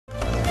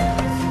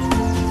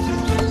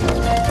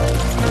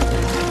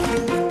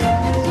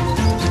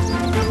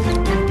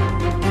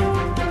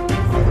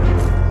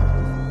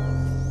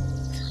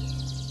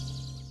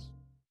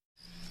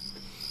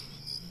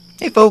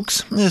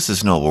folks, this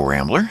is Noble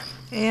Rambler.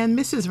 And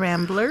Mrs.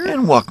 Rambler.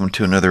 And welcome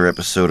to another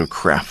episode of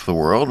Craft the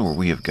World, where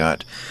we have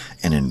got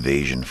an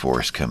invasion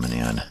force coming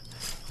in.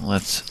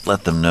 Let's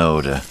let them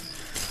know to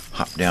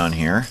hop down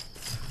here.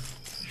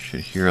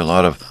 Should hear a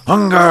lot of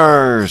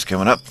hungars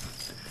coming up.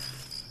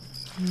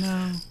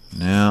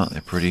 No,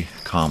 they're pretty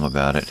calm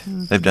about it.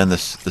 They've done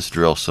this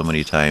drill so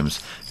many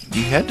times.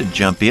 You had to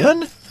jump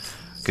in?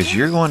 Because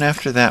you're going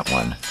after that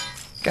one.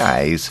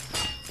 Guys.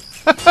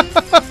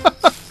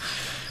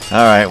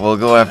 Alright, we'll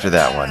go after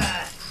that one.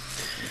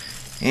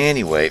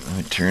 Anyway, let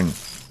me turn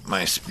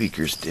my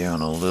speakers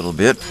down a little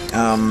bit.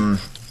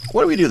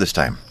 What do we do this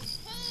time?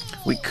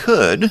 We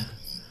could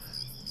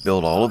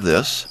build all of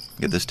this,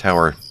 get this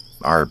tower,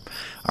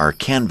 our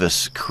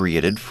canvas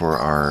created for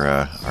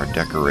our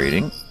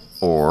decorating,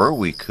 or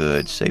we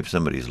could save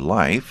somebody's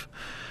life.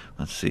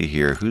 Let's see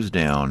here, who's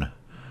down?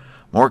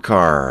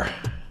 Morcar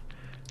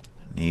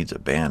needs a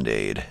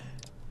band-aid.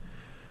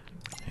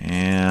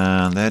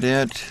 And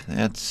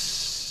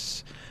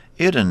that's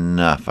it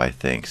enough, I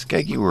think.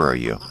 Skaggy, where are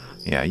you?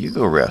 Yeah, you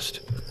go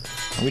rest.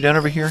 Are we done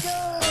over here?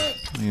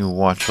 Let me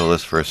watch all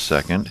this for a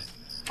second.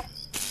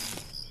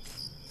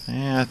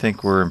 Yeah, I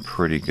think we're in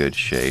pretty good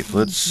shape.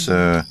 Let's,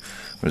 what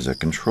is it?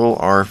 Control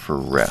R for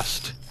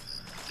rest.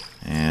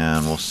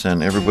 And we'll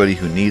send everybody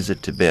who needs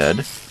it to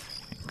bed,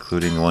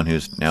 including the one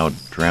who's now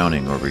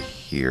drowning over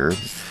here.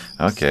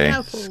 Okay,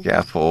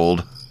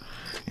 scaffold.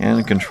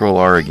 And Control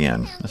R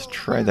again. Let's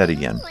try that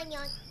again.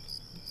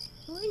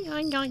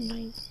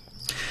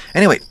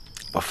 Anyway,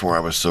 before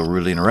I was so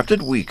rudely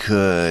interrupted, we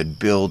could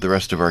build the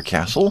rest of our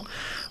castle.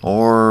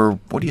 Or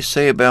what do you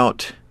say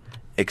about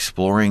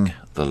exploring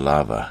the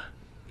lava?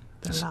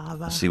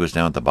 Let's see what's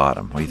down at the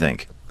bottom. What do you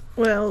think?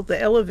 Well, the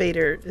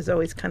elevator is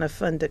always kind of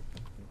fun to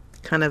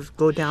kind of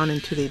go down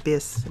into the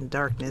abyss and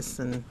darkness.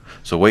 And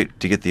so wait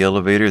to get the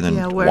elevator,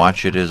 then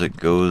watch it as it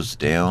goes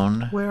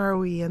down. Where are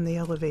we in the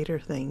elevator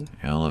thing?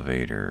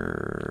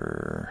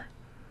 Elevator.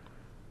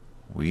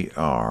 We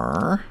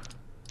are.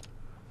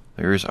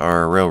 There's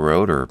our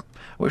railroad, or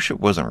I wish it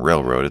wasn't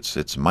railroad.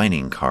 It's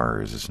mining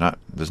cars. It's not.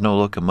 There's no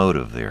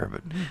locomotive there,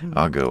 but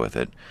I'll go with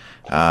it.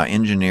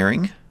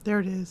 Engineering. There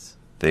it is.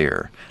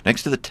 There,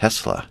 next to the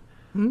Tesla.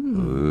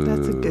 Ooh,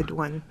 that's a good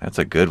one. That's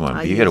a good one.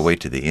 But you got to wait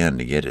to the end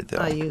to get it, though.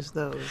 I use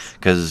those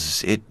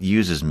because it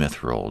uses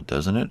mithril,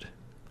 doesn't it?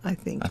 I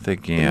think.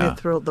 Yeah.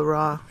 The mithril, the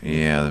raw.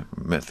 Yeah,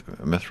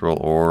 mithril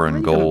ore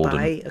and gold. I'm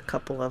gonna buy a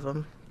couple of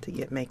them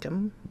to make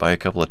them. Buy a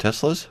couple of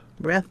Teslas.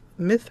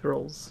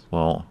 Mithrils.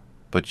 Well,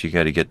 but you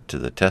got to get to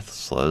the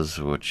Teslas,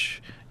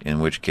 in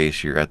which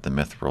case you're at the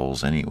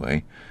mithrils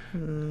anyway.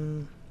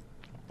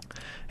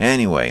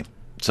 Anyway,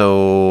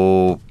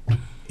 so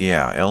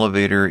yeah,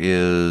 elevator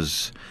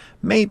is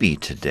maybe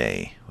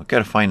today. We've got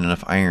to find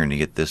enough iron to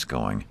get this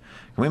going.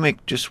 Can we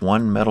make just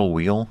one metal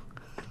wheel?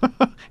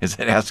 Is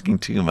that asking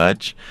too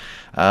much?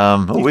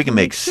 We can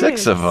make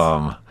 6 of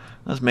them.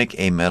 Let's make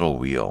a metal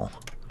wheel.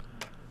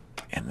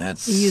 And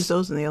that's... You use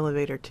those in the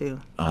elevator, too.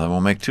 Then we'll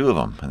make 2 of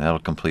them, and that'll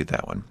complete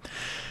that one.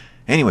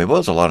 Anyway, well,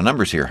 there's a lot of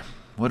numbers here.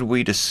 What did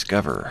we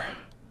discover?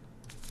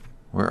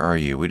 Where are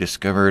you? We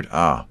discovered,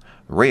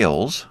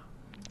 rails,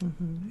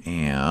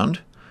 and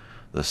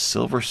the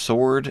silver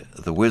sword,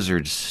 the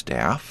wizard's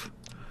staff,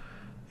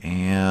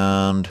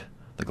 and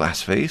the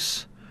glass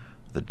face,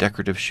 the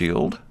decorative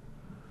shield,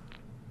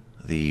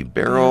 the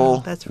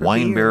barrel,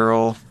 wine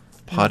barrel,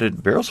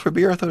 potted barrels for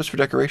beer. I thought it was for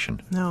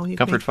decoration. No,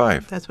 Comfort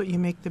 5. That's what you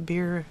make the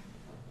beer.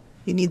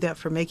 You need that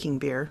for making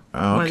beer.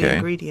 Oh, one of the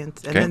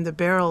ingredients. And then the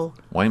barrel,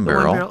 wine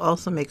barrel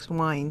also makes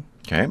wine.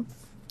 Okay.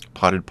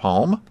 Potted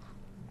palm.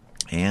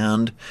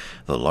 And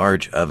the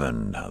large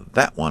oven. Now,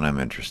 that one I'm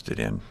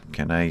interested in.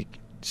 Can I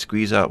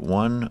squeeze out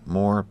one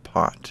more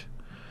pot?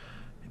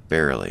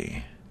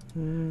 Barely.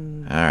 All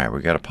right,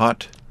 we got a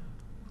pot.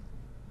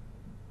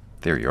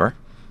 There you are.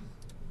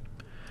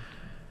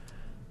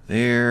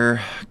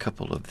 There, a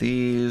couple of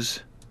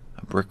these,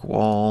 a brick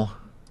wall,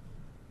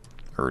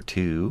 or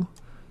 2,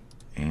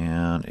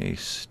 and a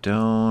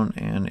stone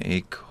and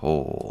a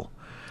coal.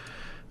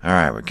 All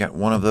right, we got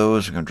one of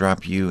those. We're going to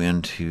drop you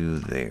into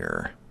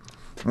there.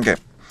 Okay,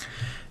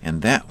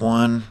 and that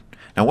one.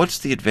 Now, what's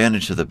the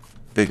advantage of the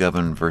big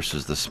oven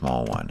versus the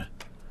small one?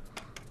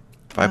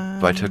 If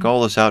I took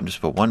all this out and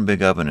just put one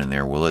big oven in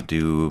there, will it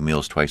do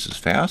meals twice as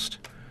fast?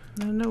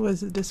 I don't know.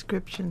 What's the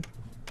description?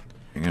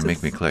 You're going to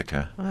make me click,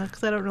 huh?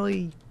 Because I don't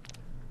really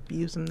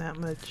use them that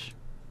much.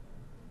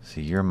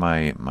 See, you're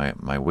my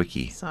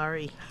wiki.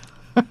 Sorry.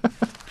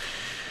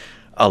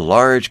 A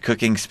large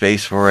cooking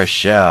space for a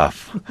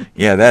chef.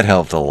 Yeah, that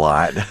helped a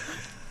lot.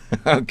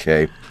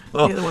 Okay.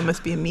 Well, the other one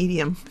must be a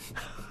medium.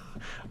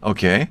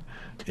 Okay.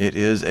 It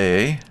is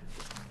a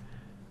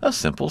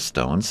simple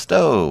stone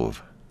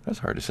stove. That's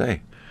hard to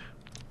say.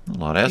 A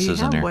lot of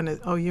S's in there.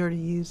 You already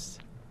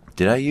used.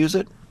 Did I use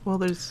it? Well,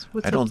 there's...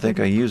 I don't think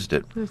I used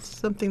it. There's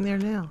something there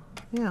now.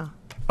 Yeah.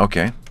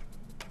 Okay.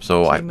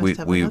 So we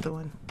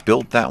one.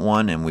 built that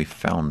one and we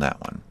found that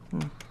one.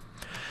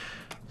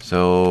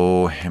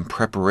 So in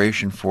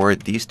preparation for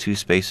it, these 2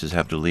 spaces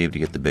have to leave to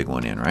get the big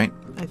one in, right?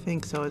 I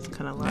think so. It's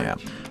kind of large. Yeah.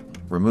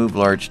 remove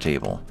large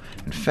table.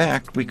 In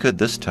fact, we could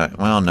this time.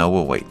 Well, no,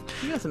 we'll wait.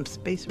 You got some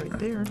space right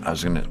there. I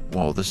was gonna.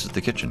 Well, this is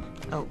the kitchen.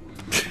 Oh.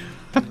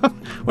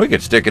 We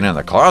could stick it in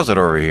the closet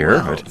over here,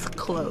 Well, but it's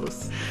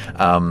close.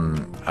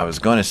 I was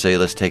going to say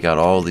let's take out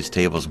all these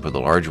tables and put the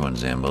large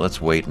ones in, but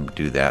let's wait and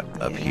do that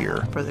up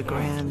here. For the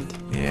grand.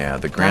 Yeah,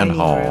 the grand dining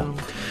hall. room.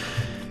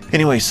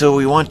 Anyway, so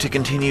we want to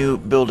continue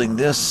building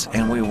this,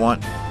 and we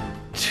want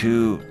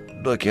to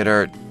look at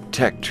our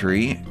tech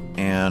tree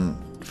and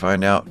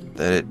find out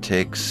that it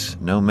takes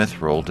no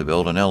mithril to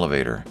build an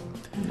elevator.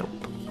 Nope.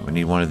 We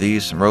need one of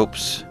these, some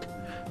ropes.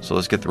 So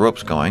let's get the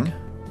ropes going.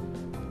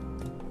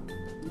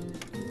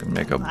 Can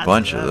make a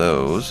bunch of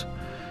those.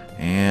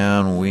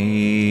 And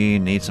we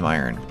need some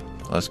iron.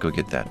 Let's go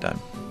get that done.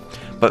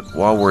 But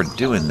while we're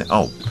doing that,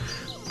 oh,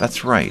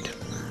 that's right.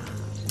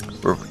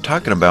 We're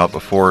talking about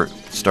before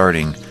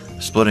starting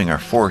splitting our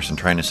force and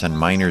trying to send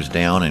miners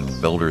down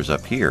and builders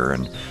up here.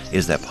 And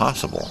is that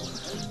possible?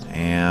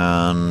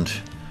 And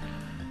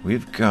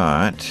we've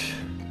got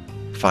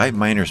 5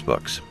 miners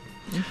books.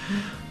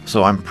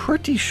 So I'm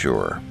pretty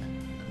sure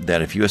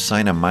that if you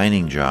assign a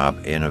mining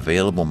job, an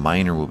available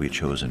miner will be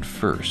chosen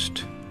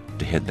first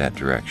to head that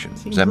direction.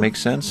 Does that make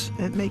sense?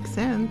 It makes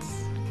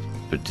sense.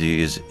 But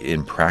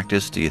in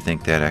practice, do you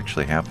think that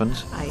actually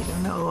happens? I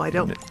don't know. I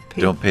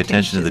don't pay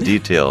attention to the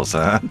details,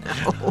 huh?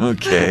 No.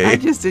 Okay. I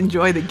just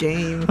enjoy the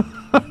game.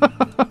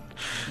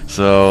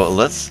 So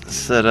let's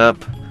set up,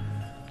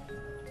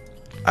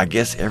 I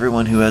guess,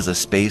 everyone who has a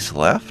space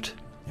left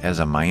as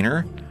a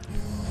miner,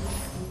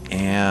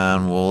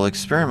 and we'll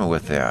experiment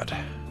with that.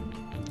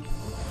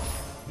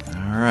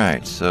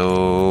 Alright,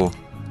 so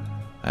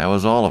that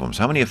was all of them.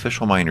 So how many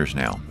official miners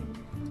now?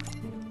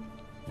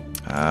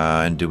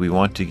 And do we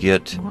want to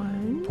get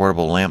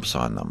portable lamps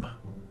on them?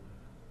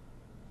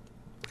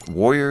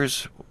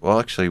 Warriors, well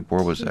actually,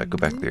 where was that? Go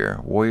back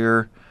there.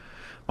 Warrior,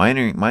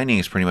 mining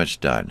is pretty much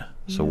done.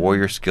 So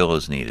warrior skill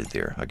is needed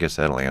there. I guess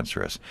that'll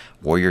answer us.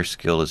 Warrior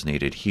skill is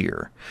needed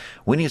here.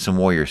 We need some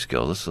warrior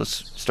skill.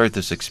 Let's start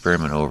this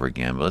experiment over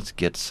again, but let's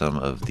get some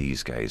of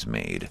these guys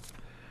made.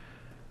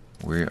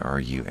 Where are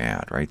you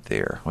at? Right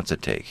there. What's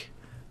it take?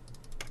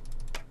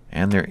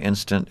 And they're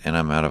instant, and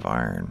I'm out of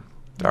iron.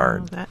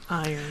 Darn. Oh, that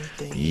iron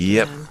thing.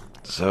 Yep. Man.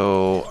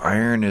 So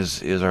iron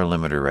is our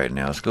limiter right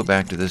now. Let's go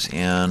back to this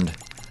end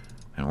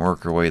and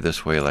work our way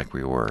this way like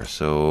we were.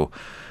 So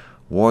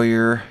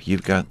warrior,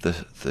 you've got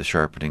the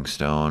sharpening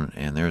stone,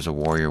 and there's a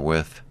warrior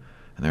with,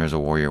 and there's a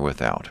warrior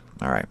without.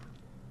 All right.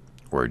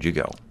 Where'd you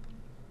go?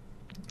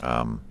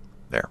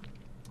 There.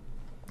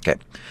 Okay.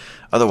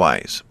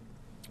 Otherwise,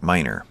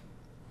 miner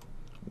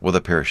with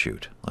a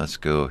parachute. Let's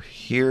go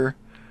here.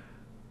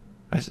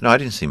 No, I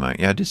didn't see mine.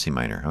 Yeah, I did see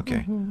miner.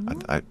 Okay.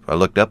 I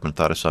looked up and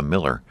thought I saw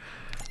Miller.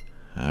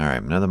 All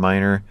right, another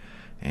miner,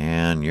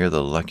 and you're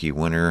the lucky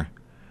winner.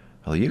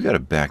 Oh, you got a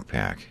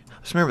backpack.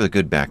 Let's remember the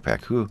good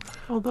backpack. Who?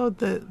 Although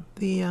the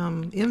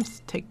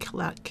imps take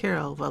care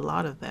of a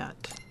lot of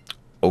that.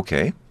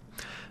 Okay.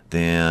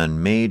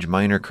 Then mage,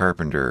 miner,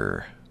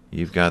 carpenter.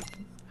 You've got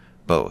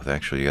both.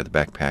 Actually, you got the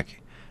backpack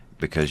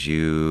because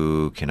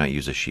you cannot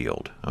use a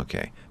shield.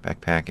 Okay.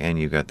 Backpack, and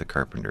you got the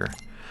carpenter.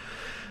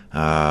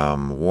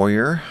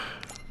 Warrior,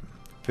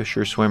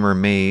 fisher, swimmer,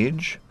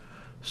 mage.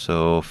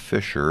 So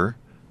fisher,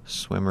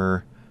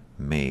 swimmer,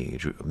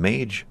 mage.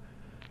 Mage,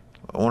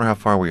 I wonder how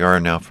far we are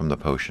now from the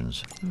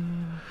potions.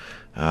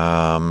 We've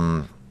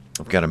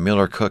got a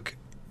miller, cook,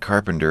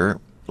 carpenter.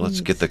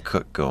 Let's get the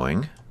cook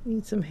going.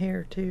 Need some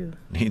hair too.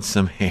 Need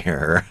some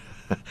hair.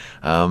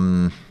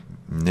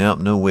 Nope,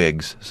 no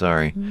wigs.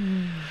 Sorry.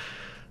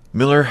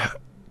 Miller,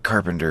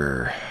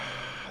 carpenter.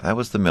 That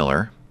was the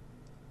miller.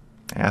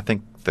 I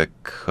think the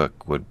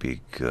cook would be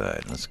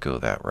good. Let's go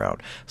that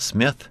route.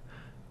 Smith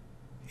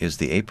is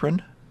the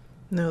apron.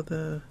 No,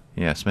 the...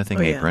 Yeah, smithing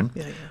apron.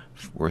 Yeah.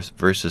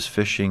 Versus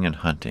fishing and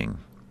hunting.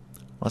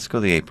 Let's go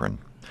the apron.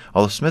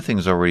 Although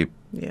smithing's already...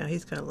 Yeah,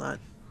 he's got a lot.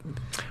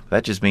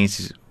 That just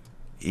means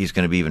he's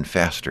going to be even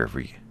faster if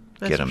we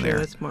get him there.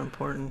 That's more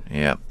important.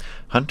 Yeah.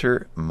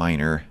 Hunter,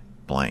 miner,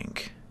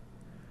 blank.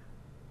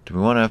 Do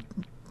we want to...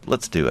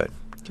 Let's do it.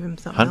 Give him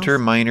something Hunter,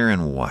 else. miner,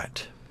 and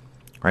what?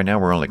 Right now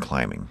we're only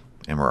climbing,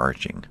 and we're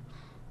arching.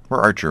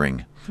 We're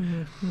archering.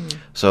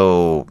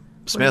 So,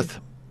 Smith...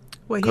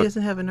 Well, he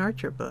doesn't have an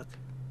archer book.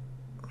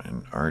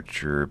 An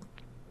archer...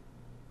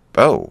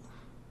 Oh.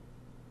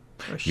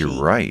 Or You're she.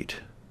 right.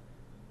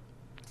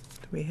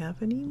 Do we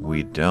have any more?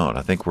 We don't.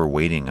 I think we're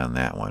waiting on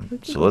that one. We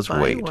can So go let's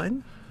buy wait.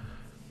 One.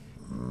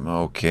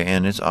 Okay,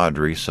 and it's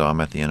Audrey, so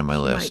I'm at the end of my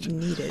list. Might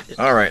need it.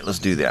 All right, let's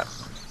do that.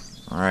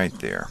 All right,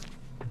 there.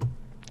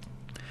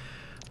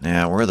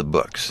 Now, where are the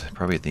books?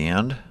 Probably at the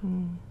end.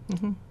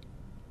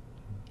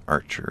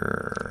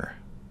 Archer.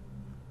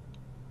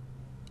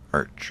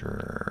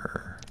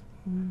 Archer.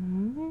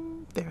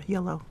 There,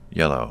 yellow.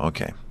 Yellow,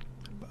 okay.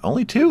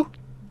 Only 2?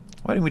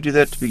 Why didn't we do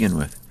that to begin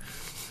with?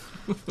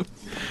 All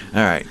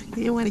right. You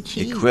didn't want to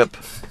cheat. Equip.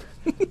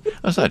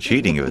 That's not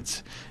cheating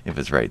if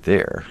it's right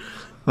there.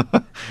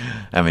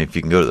 I mean, if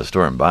you can go to the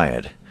store and buy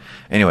it.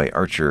 Anyway,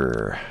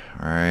 Archer.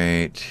 All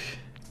right.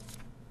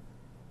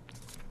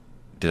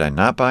 Did I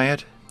not buy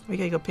it? We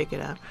gotta go pick it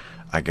up.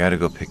 I gotta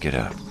go pick it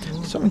up.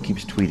 Someone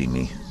keeps tweeting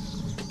me.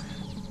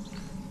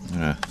 I'm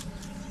gonna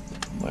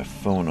put my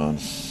phone on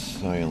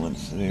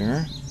silence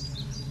there.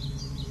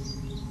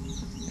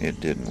 It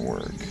didn't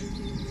work.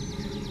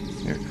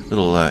 Here,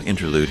 little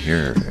interlude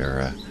here,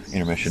 or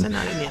intermission. Send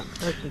out an imp.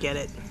 I can get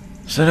it.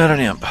 Send out an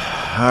imp.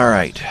 All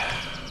right.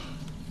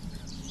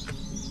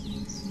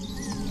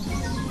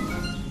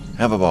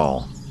 Have a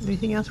ball.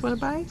 Anything else you want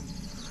to buy?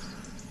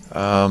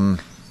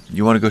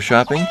 You want to go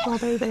shopping? Are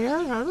they there?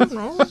 I don't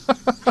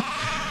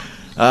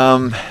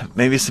know.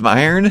 Maybe some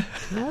iron?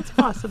 That's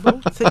possible.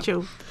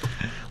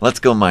 Let's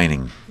go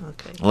mining.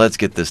 Okay. Let's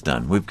get this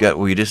done.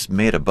 We just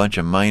made a bunch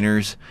of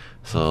miners,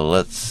 so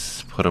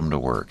let's put them to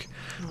work.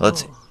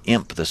 Let's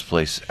imp this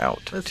place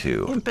out,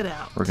 too. Imp it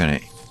out. We're going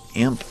to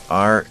imp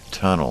our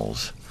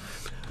tunnels.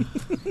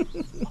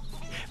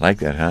 Like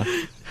that, huh?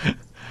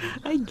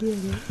 I get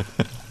it.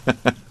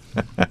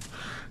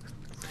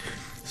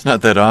 It's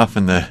not that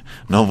often the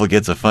Noble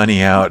gets a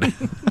funny out.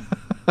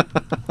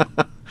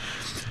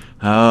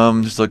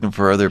 Just looking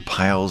for other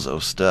piles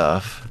of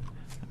stuff.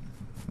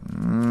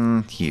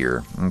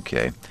 Here.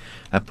 Okay.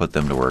 I put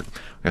them to work.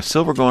 We got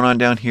silver going on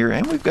down here,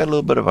 and we've got a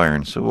little bit of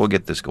iron, so we'll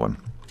get this going.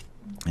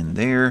 And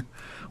there,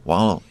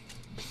 while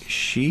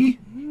he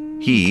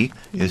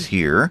is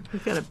here.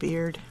 He's got a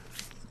beard.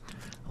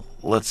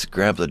 Let's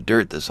grab the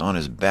dirt that's on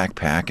his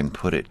backpack and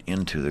put it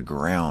into the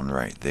ground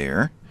right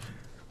there.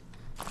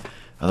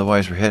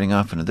 Otherwise, we're heading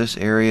off into this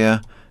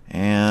area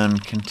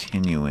and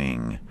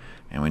continuing.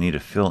 And we need to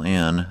fill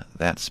in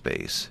that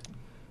space.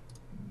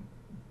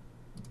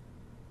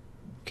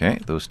 Okay,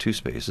 those 2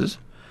 spaces.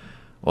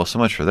 Well, so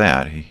much for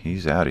that.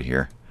 He's out of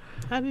here.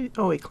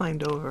 He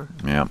climbed over.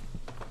 Yeah.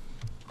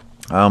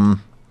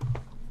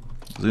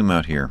 Zoom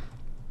out here.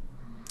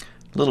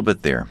 A little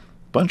bit there.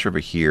 Bunch over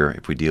here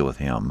if we deal with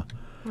him.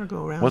 Or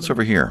go around. What's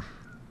over here?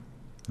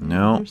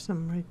 No. There's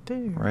some right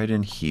there. Right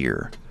in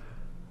here.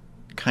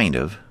 Kind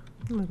of.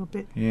 A little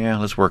bit. Yeah,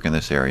 let's work in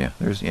this area.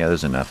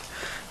 There's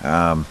enough.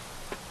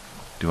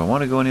 Do I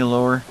want to go any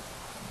lower?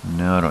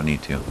 No, I don't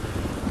need to. All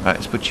right,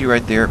 let's put you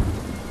right there.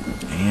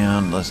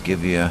 And let's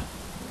give you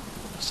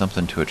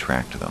something to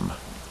attract them.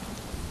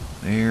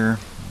 There.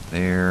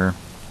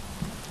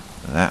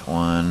 That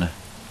one.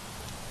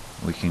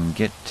 We can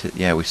get to...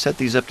 Yeah, we set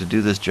these up to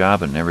do this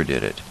job and never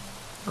did it.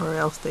 Or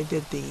else they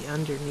did the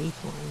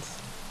underneath ones.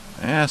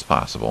 That's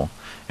possible.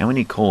 And we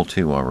need coal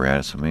too while we're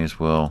at it, so may as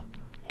well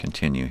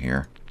continue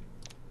here.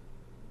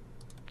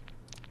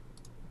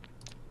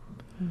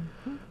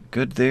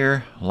 Good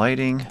there.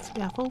 Lighting.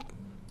 Scaffold.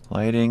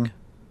 Lighting.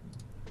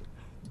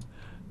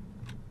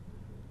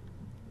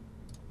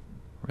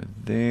 We're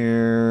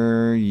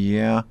there.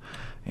 Yeah.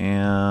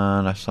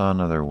 And I saw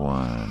another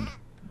one.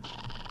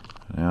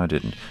 No, I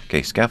didn't.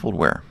 Okay, scaffold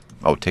where?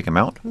 Oh, take them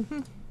out?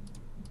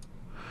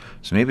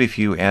 So maybe if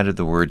you added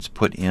the words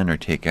put in or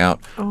take out,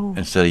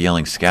 instead of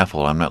yelling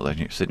scaffold, I'm not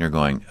letting you sitting there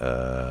going,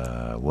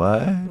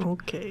 what?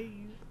 Okay.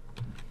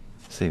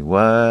 Say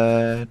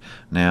what?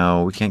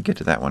 Now, we can't get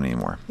to that one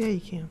anymore. Yeah, you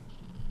can.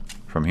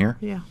 From here?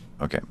 Yeah.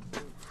 Okay.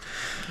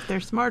 If they're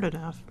smart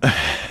enough.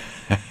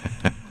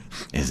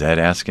 Is that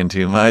asking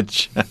too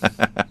much?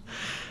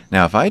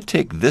 Now, if I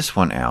take this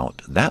one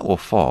out, that will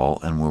fall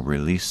and will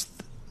release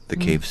the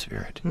cave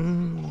spirit.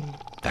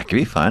 That could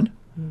be fun.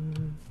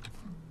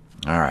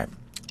 All right.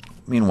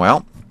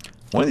 Meanwhile,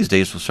 one of these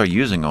days we'll start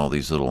using all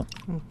these little...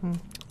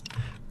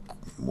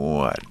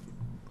 What?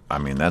 I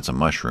mean, that's a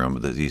mushroom.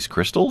 But these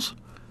crystals?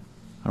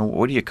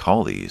 What do you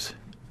call these?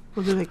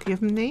 Well, do they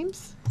give them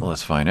names? Well,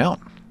 let's find out.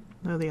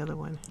 No, the other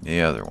one.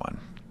 The other one.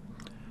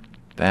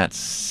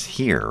 That's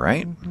here,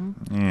 right?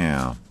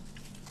 Yeah.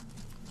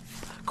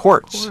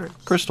 Quartz.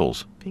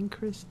 Crystals. Pink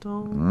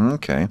crystal.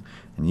 Okay.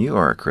 And you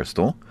are a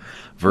crystal.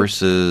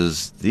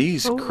 Versus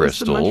these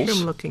crystals. The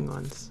mushroom-looking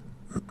ones.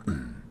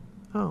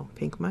 Oh,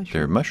 pink mushroom.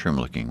 They're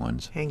mushroom-looking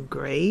ones. And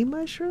gray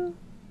mushroom?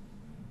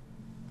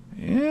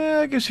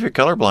 Yeah, I guess if you're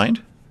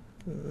colorblind.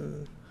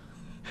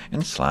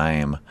 And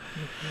slime.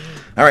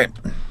 All right.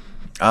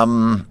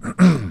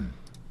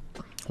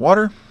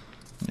 Water.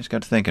 Just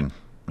got to thinking.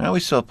 Well, we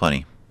still have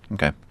plenty.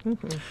 Okay.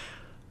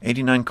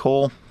 89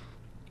 coal.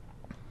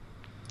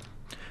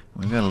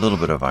 We've got a little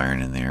bit of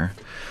iron in there.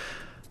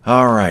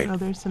 All right. Oh,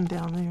 there's some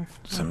down there.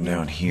 Some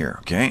down here.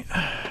 Okay.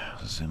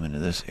 Zoom into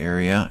this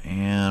area,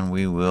 and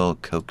we will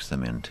coax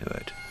them into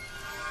it.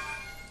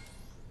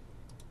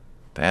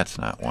 That's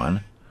not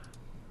one.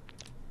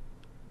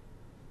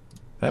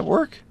 That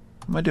work?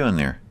 What am I doing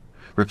there?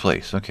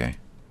 Replace. Okay.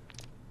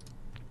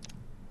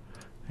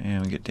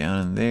 And we get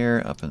down in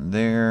there, up in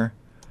there,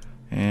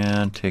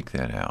 and take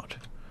that out.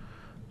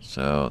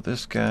 So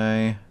this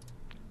guy...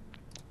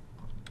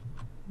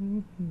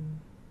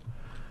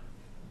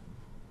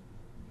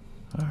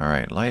 All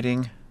right,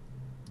 lighting.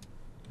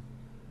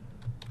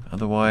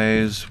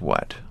 Otherwise,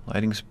 what?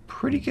 Lighting's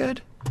pretty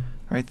good.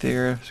 Right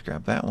there. Let's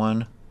grab that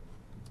one.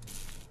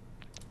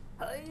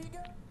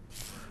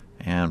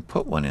 And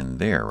put one in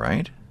there,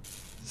 right?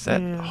 Is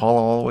that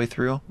hollow all the way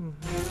through?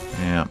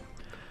 Yeah.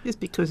 Just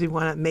because we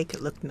want to make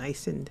it look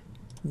nice and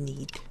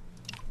Neat.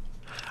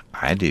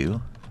 I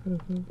do.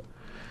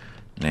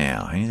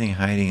 Now, anything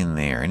hiding in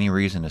there? Any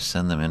reason to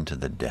send them into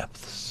the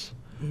depths?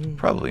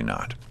 Probably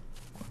not.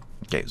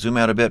 Okay, zoom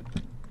out a bit.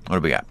 What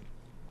do we got?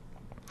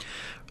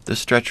 This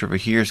stretch over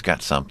here's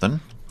got something.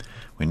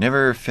 We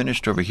never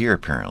finished over here,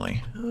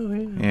 apparently. Oh,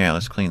 yeah. Yeah,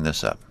 let's clean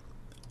this up.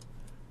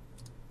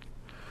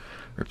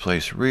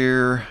 Replace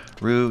rear,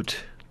 root,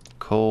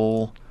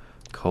 coal,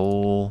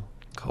 coal,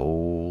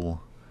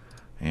 coal,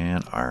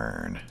 and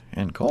iron.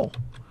 And coal.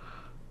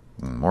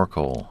 More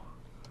coal.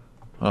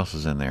 What else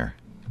is in there?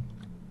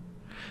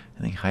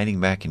 Anything hiding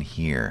back in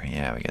here?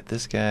 Yeah, we got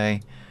this guy.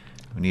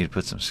 We need to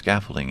put some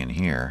scaffolding in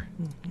here.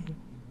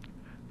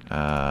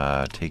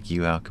 Take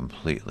you out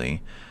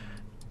completely.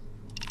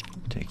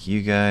 Take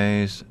you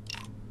guys.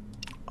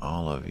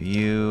 All of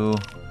you.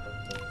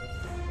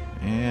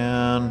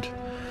 And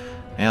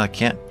I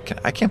can't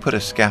put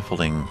a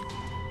scaffolding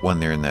when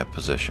they're in that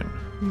position.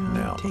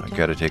 No, I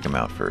gotta take them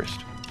out first.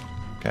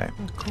 Okay.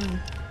 Okay.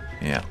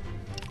 Yeah.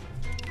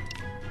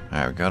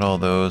 Alright, we got all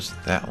those.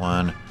 That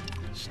one.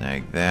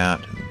 Snag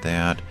that,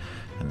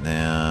 and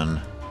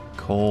then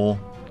coal.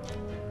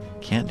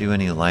 Can't do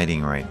any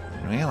lighting right.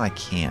 Well, I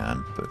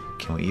can, but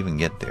can we even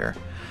get there?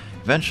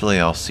 Eventually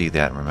I'll see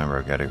that and remember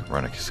I've got to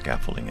run a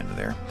scaffolding into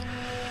there.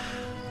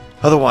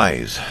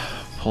 Otherwise,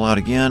 pull out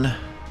again.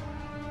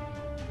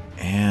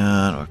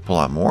 And pull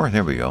out more.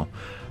 There we go.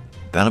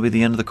 That'll be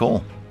the end of the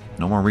coal.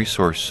 No more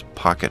resource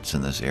pockets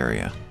in this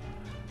area.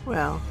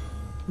 Well,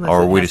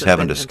 or we just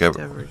haven't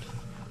discovered.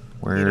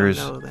 Where's...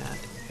 You don't know that.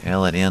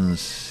 Well, it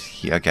ends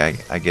here. Okay,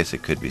 I guess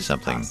it could be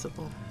something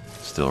Possible.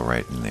 Still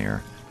right in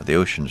there. But the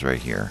ocean's right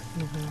here.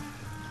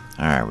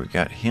 Alright, we've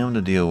got him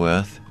to deal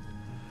with.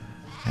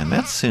 And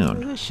that's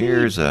soon.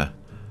 Here's a...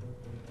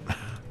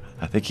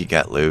 I think he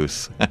got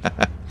loose.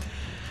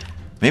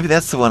 Maybe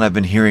that's the one I've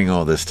been hearing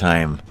all this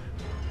time.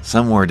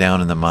 Somewhere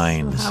down in the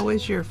mines. So how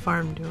is your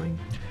farm doing?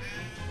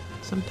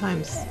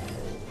 Sometimes,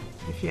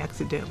 if you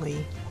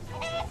accidentally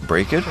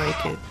break it,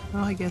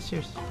 well, I guess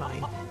you're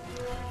fine.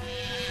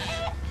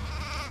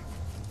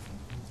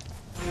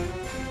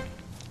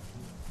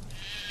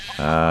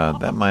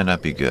 That might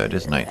not be good.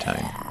 It's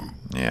nighttime.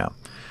 Yeah.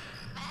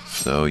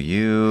 So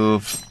you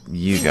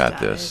got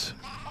this.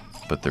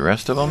 But the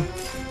rest of them,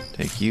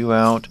 take you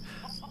out,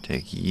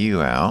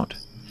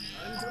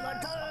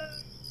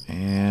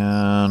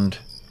 and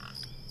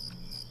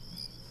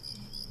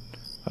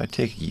if I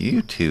take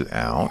you two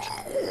out,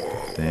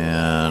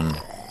 then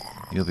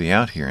you'll be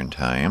out here in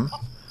time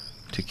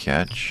to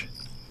catch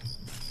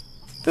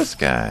this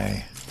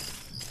guy,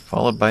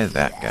 followed by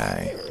that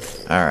guy.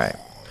 Alright,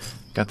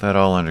 got that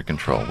all under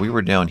control. We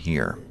were down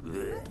here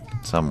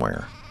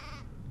somewhere.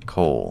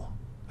 Coal.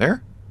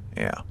 There?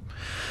 Yeah.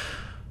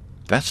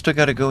 That's still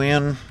got to go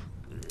in,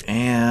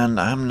 and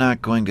I'm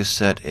not going to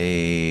set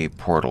a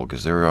portal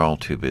because they're all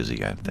too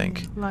busy, I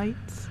think.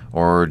 Lights?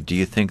 Or do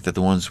you think that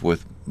the ones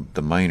with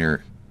the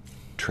miner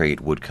trait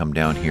would come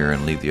down here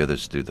and leave the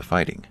others to do the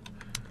fighting?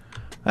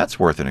 That's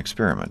worth an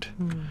experiment.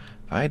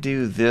 If I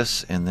do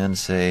this and then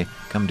say,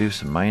 come do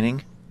some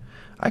mining,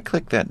 I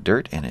click that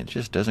dirt and it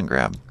just doesn't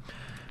grab.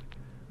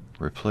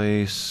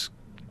 Replace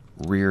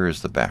rear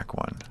is the back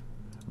one.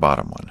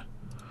 Bottom one.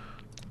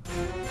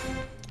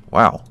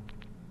 Wow.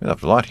 We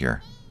left a lot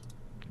here.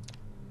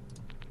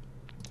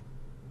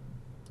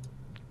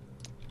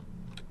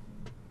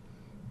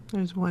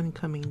 There's one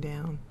coming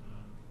down.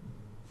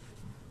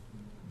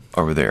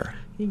 Over there.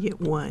 You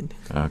get one.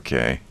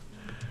 Okay.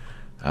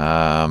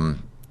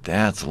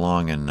 That's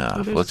long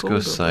enough. Oh, let's go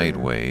gold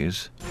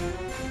sideways.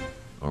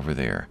 Over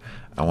there.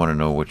 I want to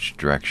know which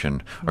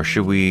direction. Or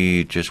should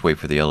we just wait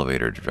for the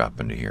elevator to drop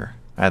into here?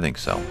 I think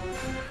so.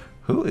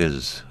 Who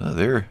is... Oh,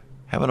 they're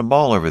having a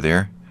ball over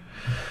there.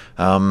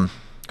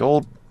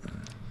 Gold.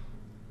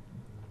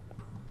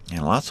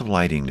 And lots of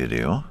lighting to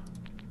do.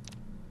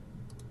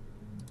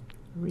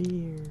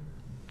 Rear.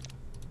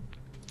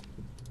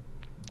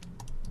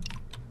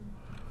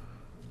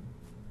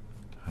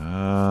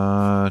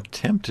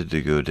 Tempted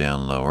to go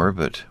down lower,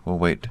 but we'll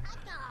wait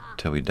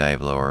till we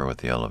dive lower with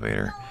the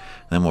elevator.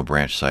 Then we'll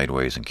branch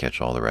sideways and catch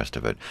all the rest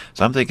of it.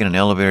 So I'm thinking an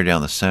elevator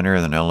down the center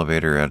and an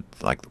elevator at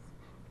like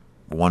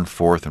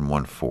 1/4 and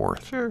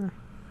 1/4. Sure.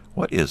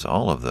 What is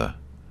all of the...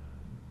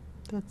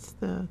 That's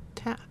the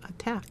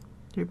attack.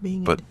 You're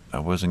being... But I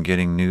wasn't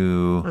getting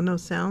new... Oh, no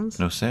sounds?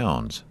 No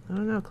sounds. I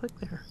don't know. Click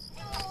there.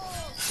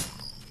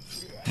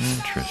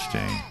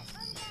 Interesting.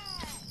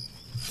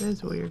 That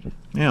is weird.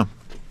 Yeah.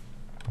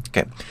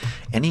 Okay.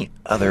 Any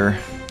other...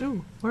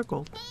 Ooh, more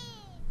gold.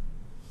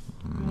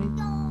 Right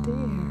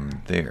there.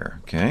 There,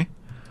 okay.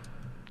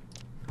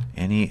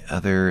 Any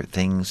other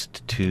things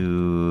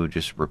to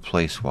just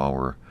replace while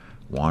we're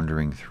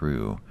wandering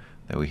through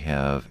that we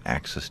have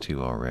access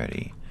to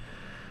already?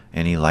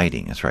 Any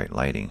lighting? That's right,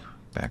 lighting.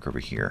 Back over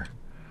here.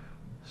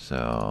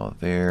 So,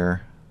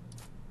 there.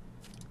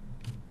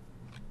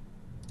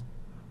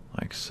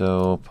 Like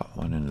so. Pop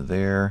one into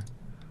there.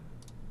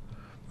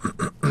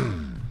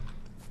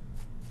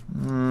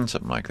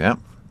 Something like that.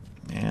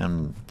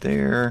 And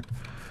there.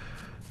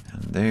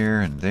 And there,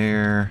 and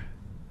there.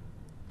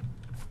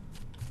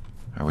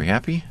 Are we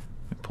happy?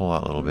 Pull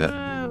out a little bit.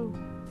 No.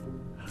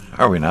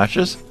 Are we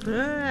nauseous?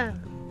 Ah.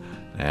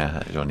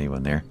 Yeah, I don't need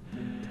one there.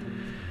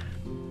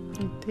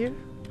 Right there.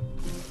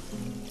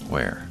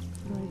 Where?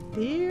 Right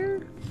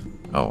there.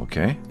 Oh,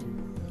 okay.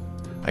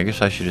 I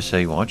guess I should just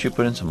say, why don't you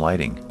put in some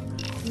lighting?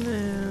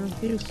 No,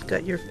 you've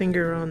got your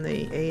finger on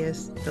the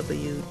ASWDDB,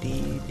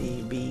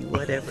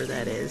 whatever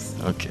that is.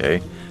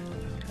 Okay.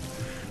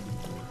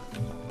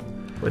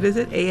 What is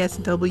it?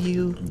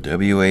 ASW?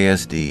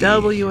 WASD.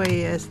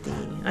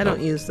 WASD. I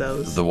don't use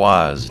those. The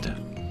WASD.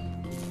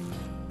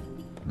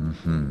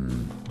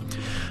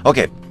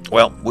 Okay,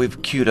 well,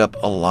 we've queued up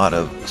a lot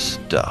of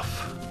stuff.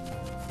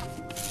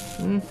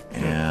 And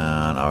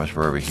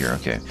we're over here.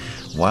 Okay.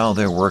 While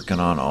they're working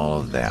on all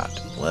of that,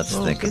 let's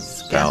think get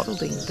about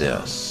scaffolding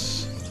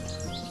this.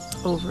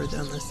 over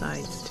on the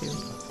sides, too.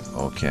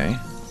 Okay.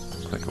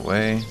 Click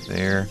away.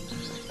 There.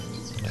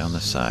 Down the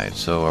side.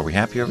 So are we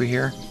happy over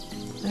here?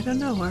 I don't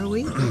know, are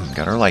we?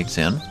 Got our lights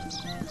in.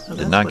 Oh, Did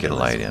that's not what get a it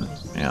light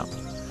was. in. Yeah.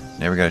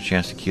 Never got a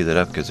chance to cue that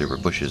up because there were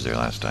bushes there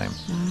last time.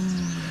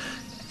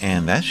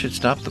 And that should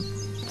stop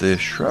the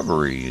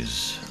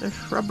shrubberies. The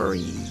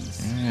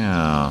shrubberies.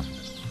 Yeah.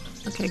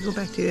 Okay, go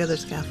back to the other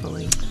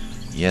scaffolding.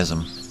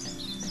 Yes'm.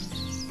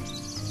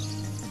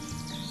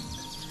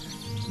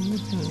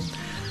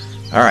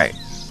 All right.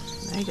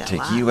 I got Take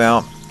lots. you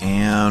out,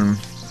 and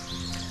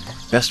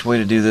best way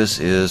to do this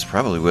is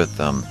probably with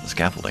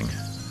scaffolding.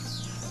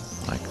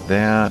 Like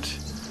that.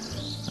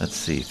 Let's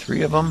see,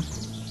 3 of them.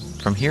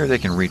 From here they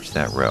can reach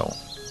that row.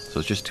 So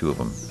it's just 2 of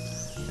them.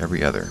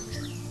 Every other.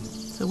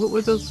 So what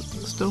were those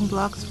stone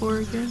blocks for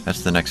again?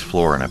 That's the next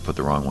floor, and I put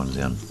the wrong ones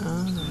in.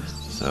 Oh.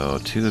 So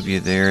 2 of you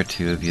there,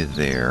 2 of you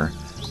there.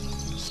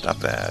 Stop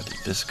that.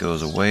 This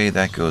goes away,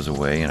 that goes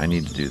away, and I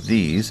need to do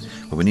these,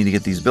 but we need to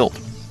get these built.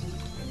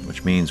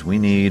 Which means we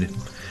need...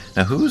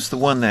 Now, who's the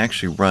one that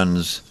actually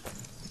runs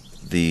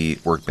the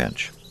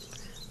workbench?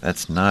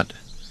 That's not...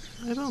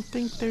 I don't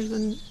think there's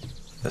an...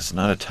 That's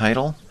not a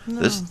title?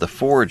 No. The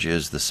forge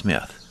is the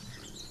smith.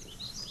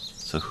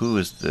 So who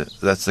is the...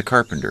 That's the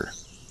carpenter.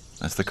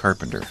 That's the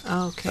carpenter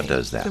Okay. that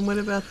does that. Then what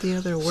about the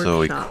other workshop?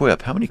 So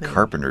equip. How many thing?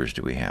 carpenters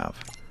do we have?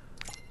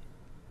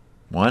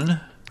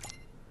 1,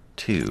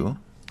 2,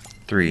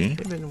 3,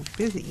 They've been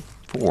busy.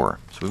 4.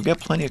 So we've got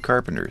plenty of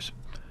carpenters.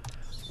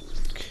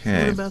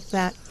 Okay. What about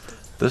that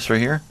This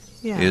right here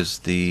is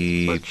Yeah.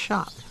 the...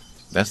 workshop?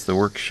 That's the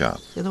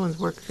workshop. The other one's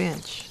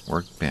workbench.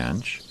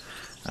 Workbench.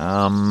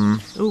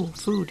 Ooh,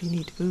 food. You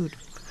need food.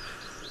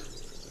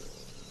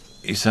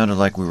 You sounded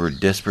like we were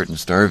desperate and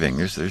starving.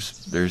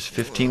 There's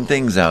 15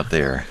 things out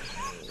there.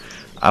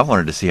 I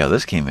wanted to see how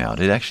this came out.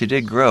 It actually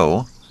did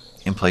grow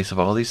in place of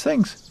all these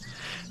things.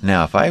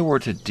 Now, if I were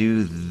to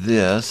do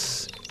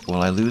this,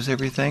 will I lose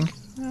everything?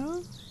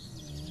 No?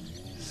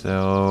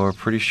 So we're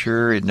pretty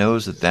sure it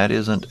knows that that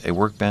isn't a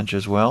workbench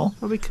as well.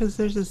 Well, because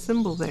there's a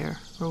symbol there,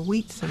 or a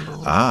wheat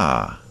symbol.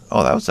 Ah.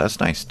 Oh, that's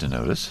nice to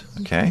notice.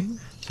 Okay.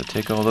 So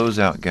take all those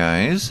out,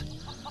 guys.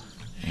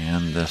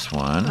 And this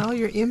one. Oh,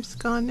 your imp's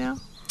gone now?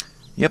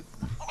 Yep.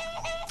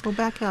 Go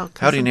back out.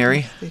 'cause Howdy, sometimes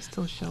Neri. They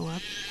still show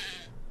up.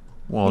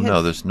 Well, Yes.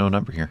 no, there's no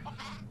number here.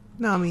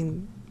 No, I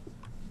mean,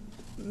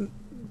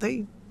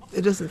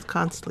 it isn't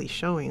constantly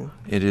showing.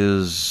 It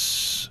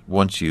is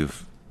when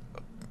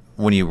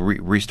you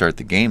restart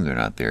the game, they're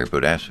not there.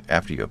 But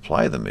after you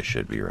apply them, it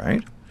should be,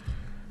 right?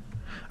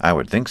 I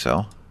would think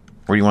so.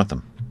 Where do you want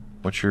them?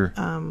 What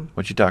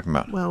you talking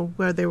about? Well,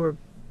 where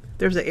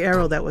there's an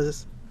arrow that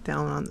was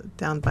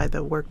down by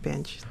the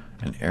workbench.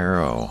 An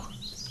arrow.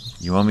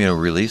 You want me to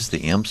release the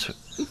imps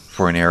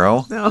for an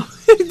arrow? No,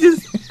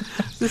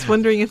 just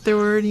wondering if there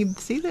were any.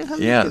 See that? How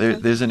Yeah, you get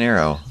that? there's an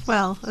arrow.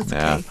 Well, that's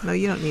Yeah. okay. No,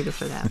 you don't need it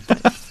for that.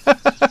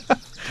 But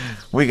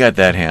We got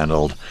that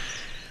handled.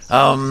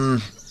 All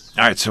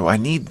right, so I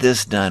need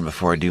this done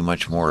before I do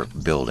much more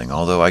building.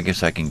 Although I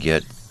guess I can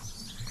get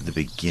the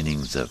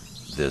beginnings of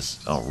this.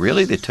 Oh,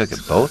 really? They took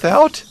it both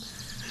out?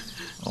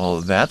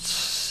 Well,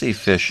 that's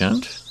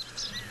efficient.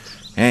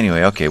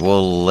 Anyway, okay,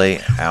 we'll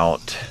lay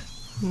out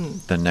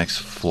the next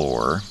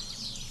floor,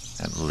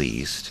 at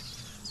least.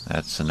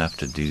 That's enough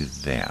to do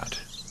that.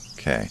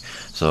 Okay,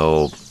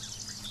 so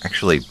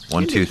actually,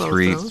 1, You 2, did both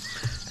 3. those.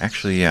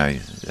 Actually, yeah,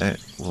 that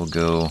will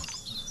go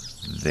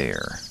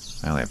there.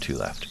 I only have 2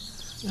 left.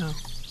 Oh,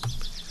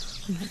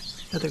 that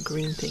other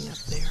green thing up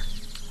there.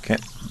 Okay.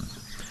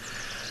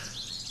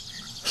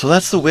 So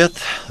that's the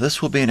width.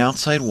 This will be an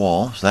outside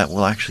wall, so that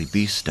will actually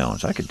be stone.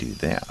 So I could do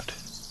that.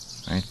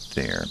 Right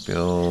there.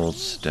 Build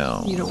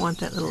stone. You don't want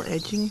that little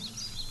edging?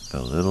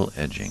 The little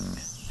edging.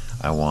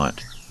 I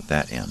want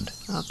that end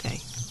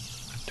Okay.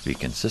 to be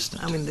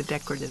consistent. I mean the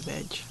decorative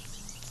edge.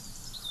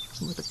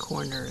 With a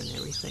corner and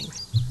everything.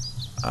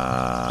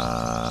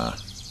 I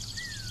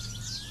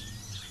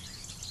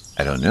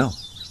don't know.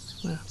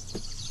 Well,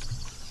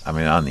 I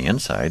mean, on the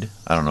inside.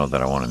 I don't know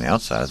that I want on the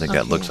outside. I think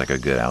that Okay. looks like a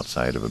good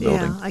outside of a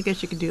building. yeah, I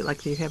guess you could do it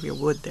like you have your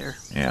wood there.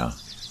 Yeah.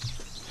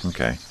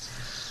 Okay.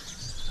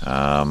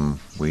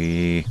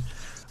 We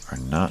are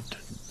not...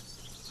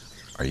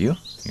 Are you?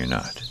 You're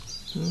not.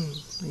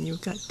 And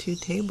you've got 2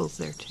 tables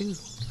there too.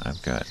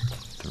 I've got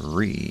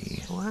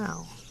 3.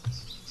 Wow.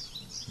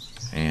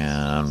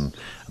 And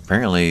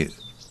apparently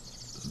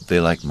they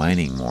like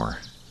mining more.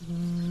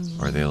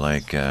 Or they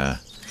like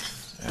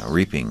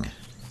reaping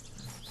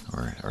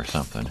or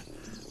something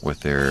with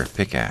their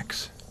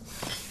pickaxe.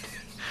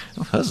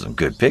 Well, those are some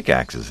good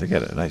pickaxes. They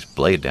got a nice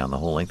blade down the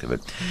whole length of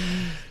it.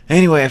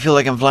 Anyway, I feel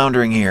like I'm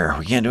floundering here.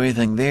 We can't do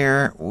anything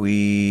there.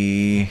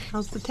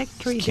 How's the tech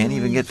tree can't doing?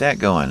 even get that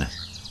going.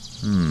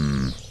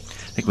 I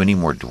think we need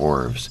more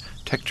dwarves.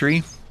 Tech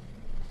tree?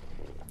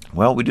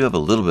 Well, we do have a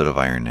little bit of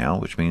iron now,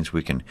 which means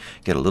we can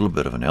get a little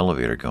bit of an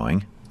elevator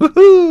going.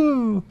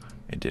 Woohoo!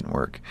 It didn't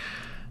work.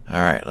 All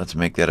right, let's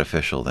make that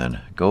official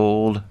then.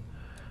 Gold,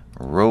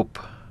 rope,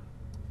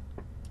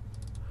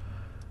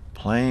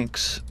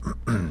 planks,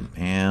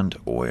 and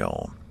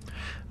oil.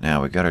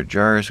 Now we got our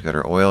jars, we got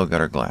our oil,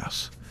 got our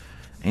glass.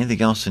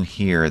 Anything else in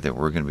here that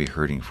we're going to be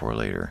hurting for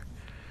later?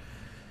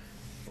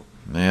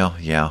 Well,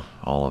 yeah,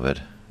 all of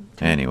it.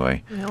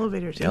 Anyway, The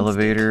elevator's the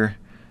elevator.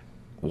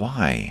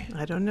 Why?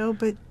 I don't know,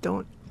 but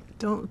don't.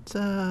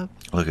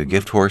 Like a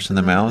gift horse in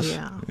the mouth?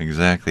 Yeah.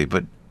 Exactly,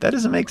 but that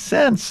doesn't make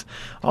sense.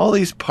 All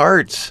these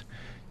parts,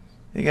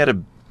 they got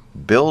to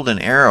build an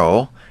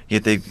arrow,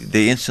 yet they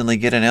instantly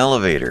get an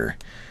elevator.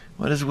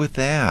 What is with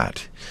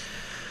that?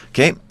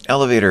 Okay,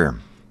 elevator.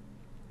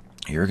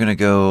 You're going to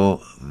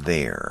go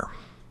there.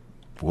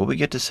 Will we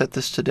get to set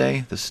this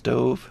today? The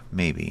stove?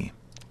 Maybe.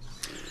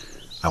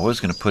 I was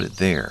going to put it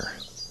there.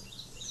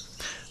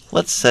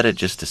 Let's set it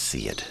just to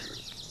see it.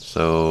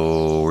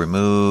 So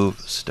remove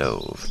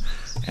stove.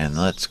 And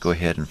let's go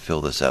ahead and fill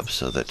this up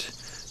so that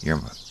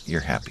you're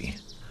happy.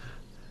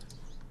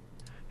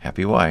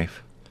 Happy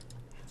wife.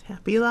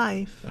 Happy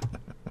life.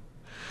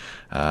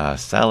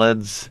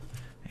 Salads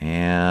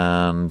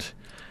and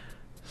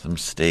some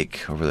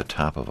steak over the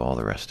top of all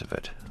the rest of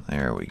it.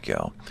 There we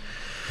go.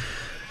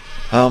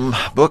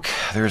 Book.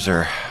 There's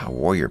our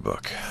warrior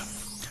book.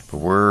 But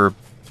we're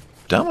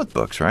done with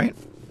books, right?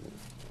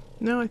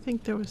 No, I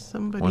think there was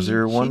somebody. Was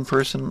there one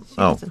person? She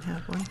Oh, doesn't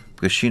have one.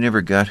 because she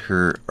never got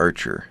her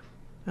archer.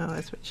 Oh,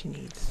 that's what she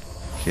needs.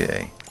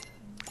 Okay.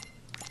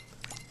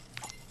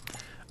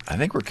 I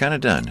think we're kind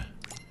of done.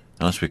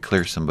 Unless we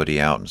clear somebody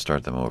out and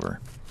start them over.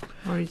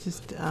 Or you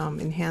just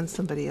enhance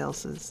somebody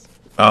else's.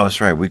 Oh,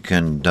 that's right. We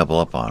can double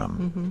up on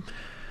them.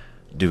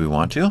 Do we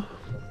want to?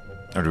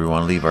 Or do we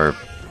want to leave our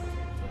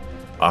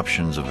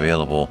options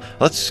available?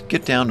 Let's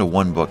get down to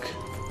one book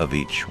of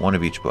each. One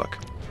of each book.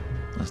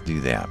 Let's do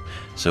that.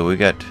 So we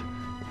got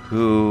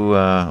who...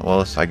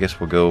 well, I guess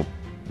we'll go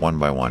one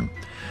by one.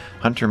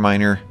 Hunter,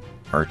 miner,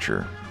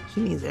 archer.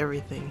 She needs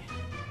everything.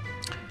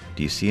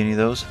 Do you see any of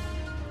those?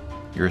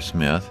 You're a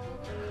smith.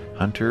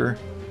 Hunter,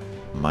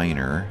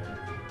 miner,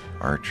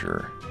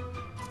 archer.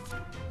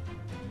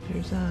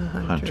 Here's a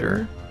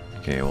Hunter.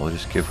 Okay, we'll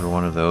just give her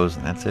one of those,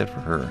 and that's it for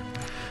her.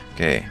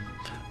 Okay,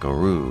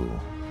 Guru,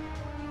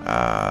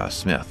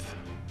 Smith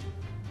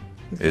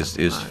He's got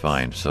is lots.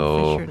 fine. So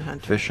Fisher and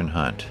hunter. fish and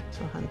hunt.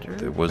 So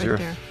hunter. Was right there?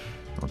 there.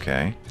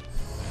 Okay.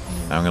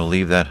 I'm going to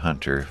leave that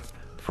hunter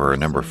for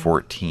number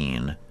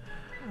 14.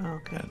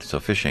 Okay. So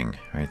fishing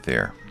right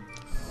there.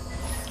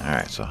 All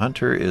right. So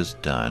hunter is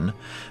done.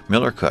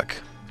 Miller, cook.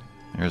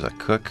 There's a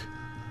cook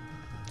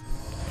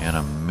and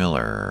a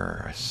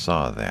miller. I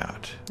saw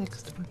that.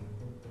 Next one.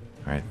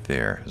 Right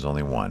there. There's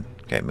only one.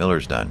 Okay,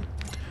 miller's done.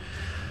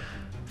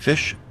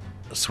 Fish,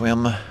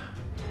 swim,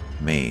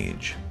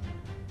 mage.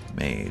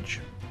 Mage.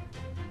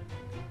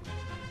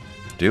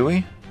 Do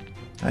we?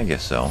 I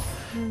guess so.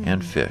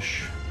 And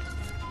fish.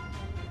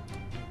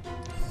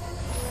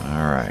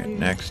 Alright,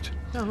 next.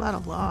 Got a lot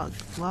of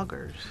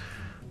loggers.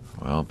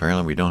 Well,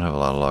 apparently we don't have a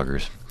lot of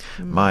loggers.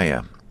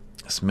 Maya.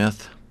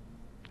 Smith.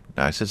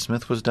 I said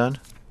Smith was done?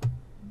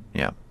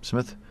 Yeah.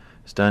 Smith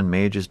is done.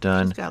 Mage is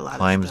done. She's got a lot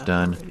Climb's of stuff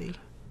done. already.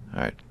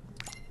 Alright.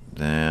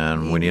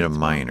 Then we need a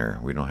miner.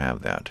 We don't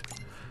have that.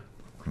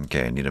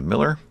 Okay, I need a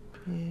miller.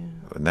 Yeah.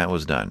 And that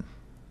was done.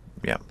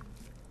 Yeah.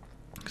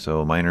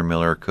 So miner,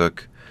 miller,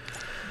 cook.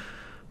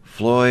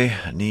 Floy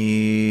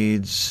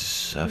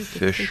needs a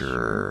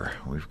fisher.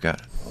 We've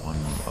got one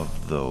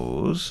of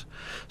those.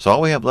 So all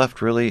we have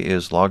left really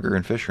is logger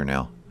and fisher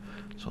now.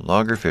 So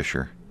logger,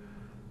 fisher.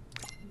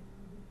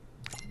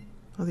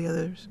 Oh, the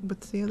others.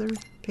 What's the other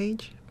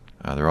page?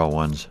 They're all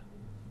ones.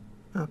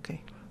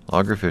 Okay.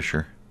 Logger,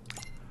 fisher.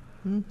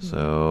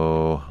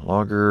 So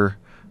logger,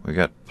 we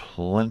got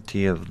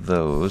plenty of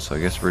those. So I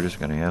guess we're just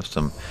going to have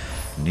some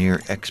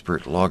near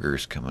expert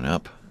loggers coming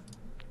up.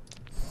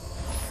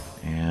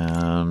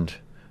 And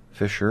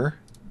fisher.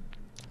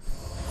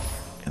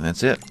 And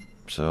that's it.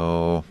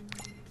 So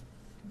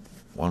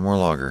one more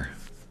logger.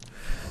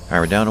 All right,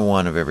 we're down to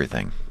one of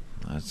everything.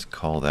 Let's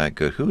call that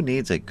good. Who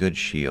needs a good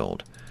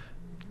shield?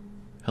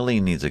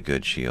 Helene needs a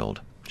good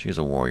shield. She's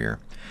a warrior.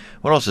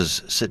 What else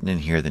is sitting in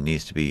here that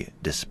needs to be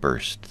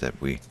dispersed that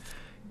we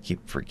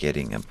keep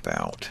forgetting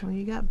about? Well,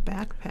 you got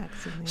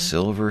backpacks in there.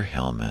 Silver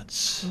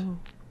helmets. Oh,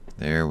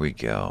 There we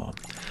go.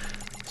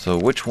 So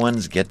which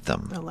ones get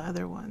them? the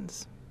leather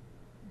ones.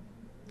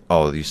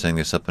 Oh, you saying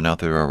this up and out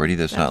there already?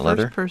 That's not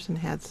leather? First person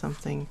had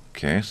something.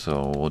 Okay,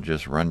 so we'll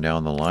just run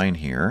down the line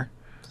here.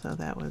 So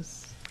that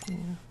was, yeah.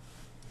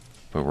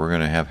 But we're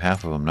going to have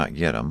half of them not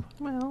get them.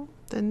 Well,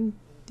 then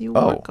you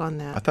work on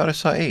that. I thought I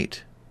saw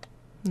 8.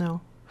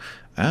 No.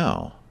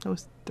 Oh. That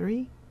was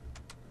 3.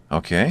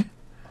 Okay.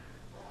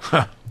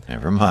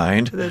 Never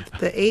mind.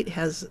 The 8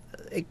 has,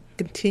 it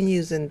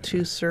continues in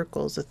 2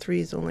 circles. The 3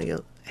 is only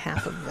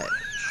half of it.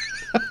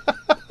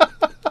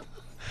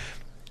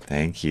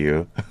 Thank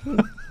you.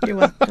 You're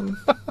welcome.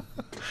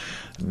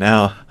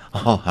 Now,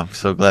 I'm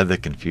so glad the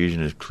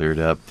confusion is cleared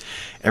up.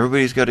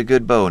 Everybody's got a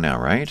good bow now,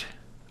 right?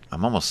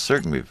 I'm almost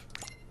certain we've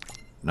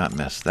not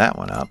messed that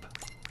one up.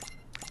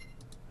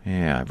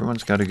 Yeah,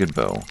 everyone's got a good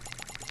bow.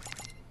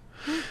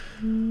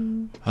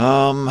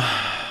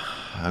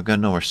 I've got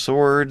no more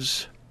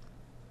swords.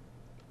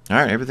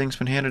 Alright, everything's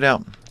been handed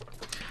out.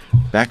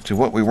 Back to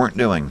what we weren't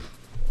doing.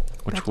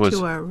 Back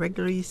to our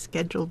regularly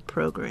scheduled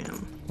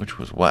program. Which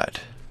was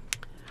what?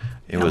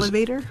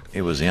 Elevator?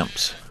 It was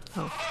imps.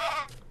 Oh.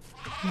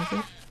 Was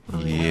it? Oh,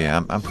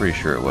 yeah, I'm pretty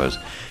sure it was.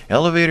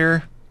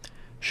 Elevator,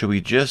 should we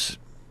just...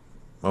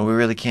 Well, we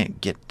really can't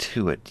get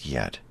to it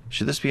yet.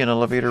 Should this be an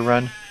elevator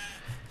run?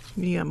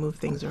 You gotta move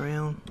things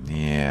around.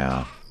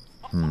 Yeah.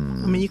 I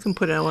mean, you can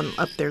put it on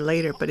up there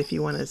later, but if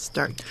you want to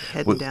start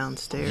heading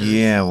downstairs.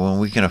 Yeah, when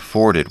we can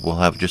afford it, we'll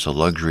have just a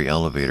luxury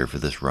elevator for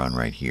this run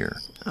right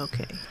here.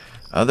 Okay.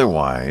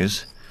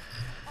 Otherwise,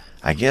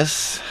 I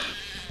guess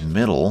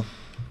middle,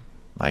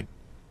 like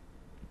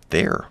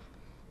there.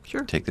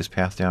 Sure. Take this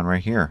path down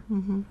right here.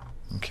 Mm-hmm.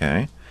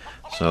 Okay.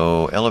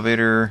 So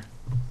elevator.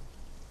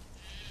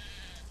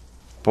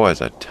 Boy,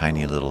 it's a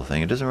tiny little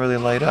thing. It doesn't really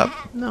light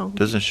up. No. It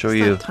doesn't show it's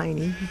you. Not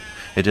tiny.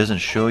 It doesn't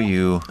show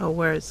you. Oh,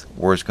 where it's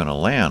going to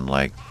land.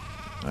 Like,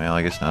 well,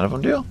 I guess none of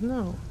them do.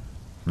 No.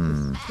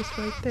 Just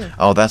right there.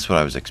 Oh, that's what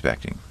I was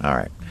expecting. All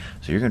right.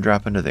 So you're going to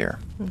drop into there.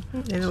 Mm-hmm.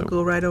 And it'll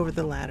go right over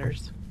the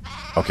ladders.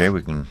 Okay,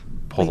 we can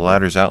pull the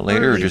ladders out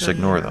later or leave just them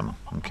ignore there. them.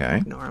 Okay.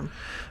 Ignore them.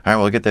 All right,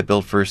 we'll get that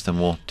built first, then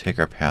we'll take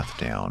our path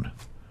down.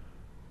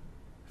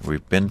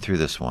 We've been through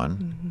this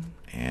one,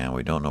 and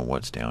we don't know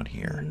what's down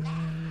here.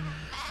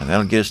 And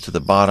that'll get us to the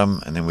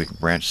bottom, and then we can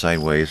branch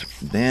sideways.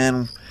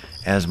 Then,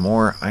 as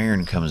more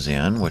iron comes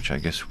in, which I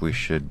guess we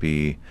should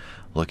be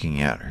looking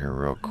at here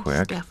real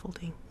quick.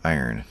 Scaffolding.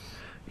 Iron.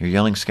 You're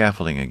yelling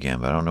scaffolding again,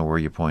 but I don't know where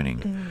you're pointing.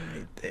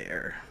 Right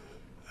there.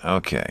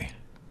 Okay.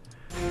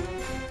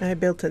 I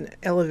built an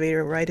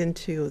elevator right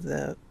into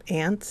the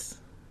ants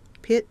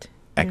pit.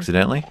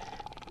 Accidentally?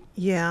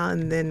 Yeah,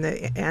 and then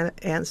the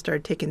ants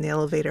started taking the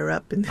elevator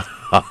up and,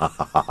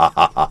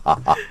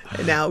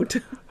 and out.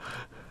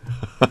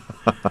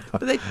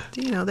 But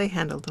they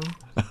handled them.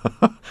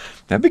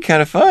 That'd be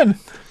kind of fun.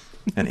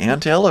 An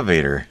ant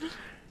elevator.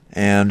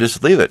 And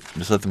just leave it.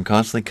 Just let them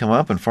constantly come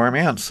up and farm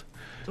ants.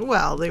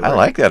 Well, they were I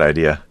like that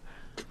idea.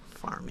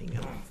 farming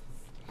them.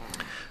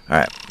 All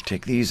right,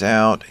 take these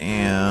out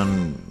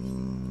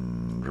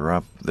and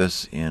drop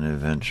this in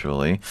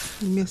eventually.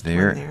 You missed one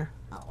there.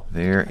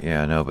 There,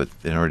 yeah, no, but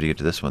in order to get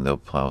to this one, they'll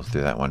plow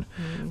through that one.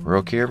 We're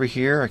okay over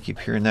here. I keep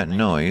hearing that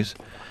noise.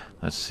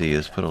 Let's see,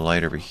 let's put a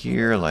light over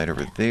here, a light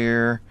over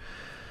there,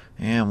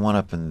 and one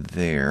up in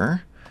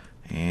there.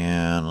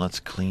 And let's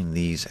clean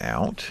these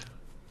out.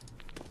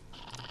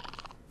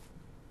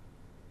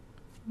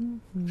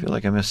 I feel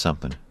like I missed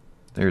something.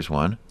 There's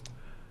one.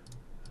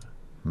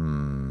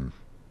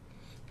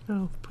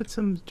 Oh, put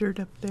some dirt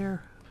up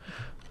there.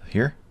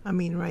 Here? I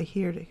mean, right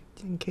here,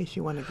 in case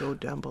you want to go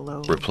down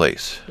below.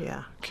 Replace.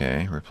 Yeah.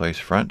 Okay, replace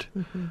front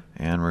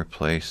and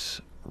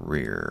replace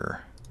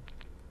rear.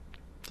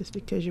 Just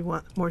because you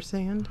want more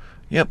sand?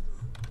 Yep.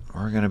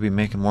 We're going to be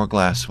making more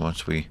glass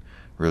once we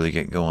really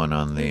get going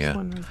on the... There's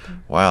one right there.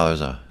 Wow,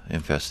 there's a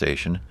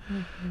infestation.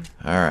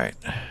 All right.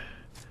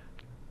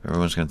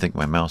 Everyone's going to think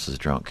my mouse is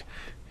drunk.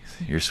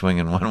 You're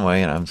swinging one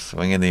way and I'm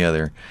swinging the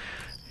other.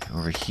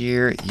 Over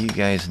here, you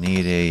guys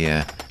need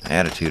a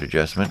attitude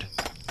adjustment.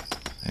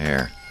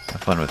 There.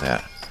 Have fun with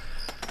that.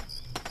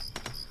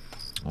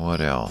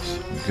 What else?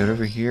 We good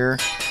over here?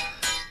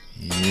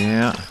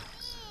 Yeah.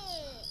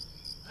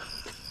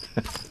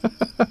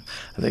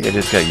 I think I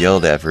just got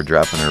yelled at for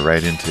dropping her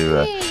right into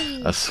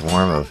a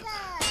swarm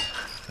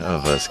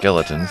of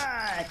skeletons.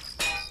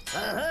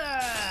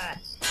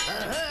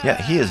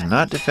 Yeah, he is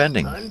not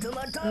defending.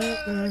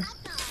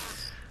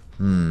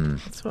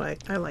 That's why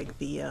I like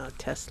the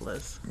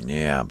Teslas.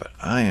 Yeah, but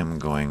I am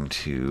going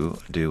to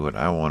do what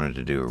I wanted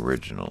to do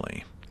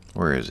originally.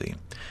 Where is he?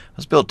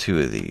 Let's build 2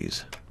 of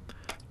these.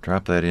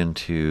 Drop that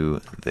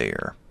into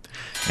there.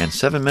 And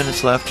 7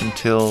 minutes left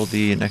until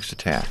the next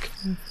attack.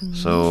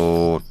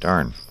 So,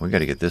 darn, we got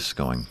to get this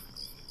going.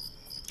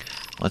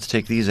 Let's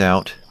take these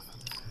out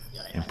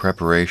in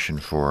preparation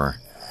for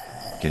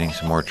getting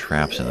some more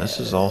traps in. This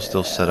is all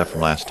still set up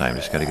from last time.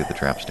 Just got to get the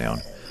traps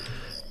down.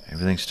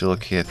 Everything's still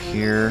okay up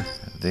here,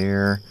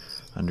 there,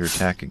 under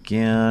attack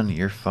again.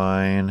 You're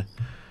fine.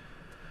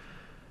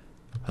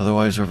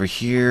 Otherwise, over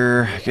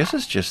here, I guess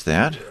it's just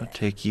that. I'll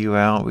take you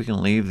out. We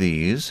can leave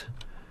these.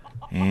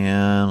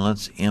 And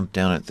let's imp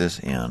down at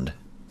this end.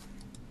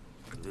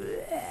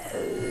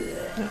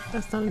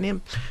 That's not an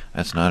imp.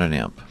 That's not an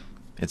imp.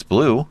 It's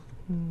blue. All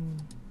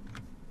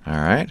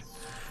right.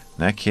 In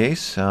that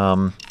case,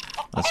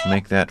 let's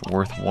make that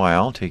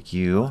worthwhile. Take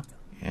you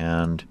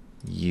and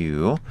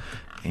you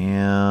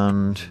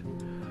and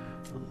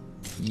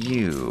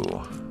you.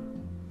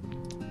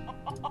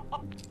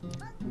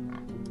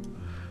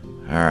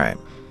 All right.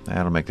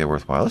 That'll make that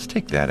worthwhile. Let's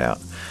take that out.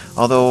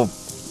 Although,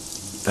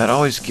 that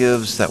always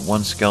gives that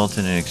one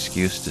skeleton an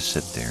excuse to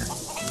sit there.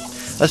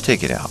 Let's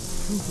take it out.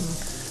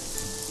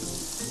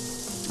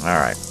 All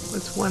right.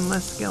 It's one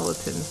less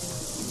skeleton.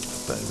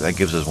 But that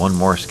gives us one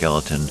more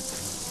skeleton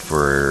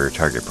for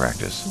target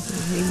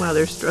practice. Meanwhile,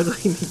 they're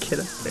struggling to get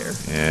up there.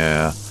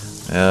 Yeah,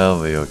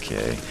 they'll be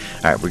okay.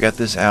 All right, we got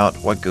this out.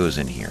 What goes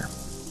in here?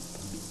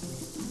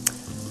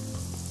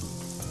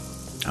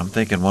 I'm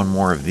thinking one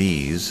more of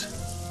these,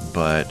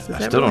 but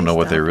I still don't know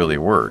what they really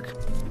work.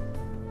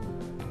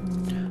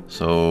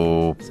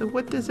 So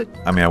what does it...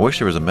 I mean, I wish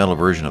there was a metal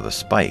version of the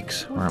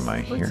spikes. Where am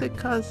I here? What's it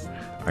cost?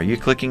 Are you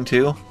clicking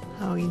too?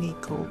 Oh, you need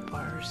gold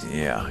bars.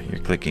 Yeah, you're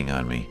clicking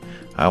on me.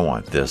 I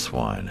want this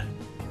one.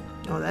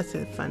 Oh, that's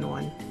a fun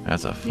one.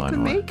 That's a fun one. You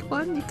can make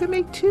one. You can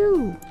make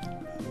two.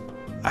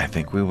 I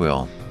think we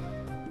will.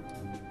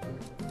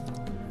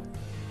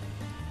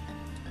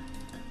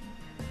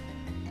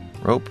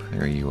 Rope,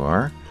 there you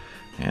are.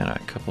 And a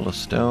couple of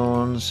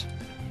stones.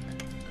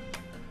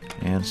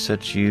 And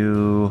set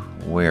you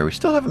where? We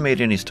still haven't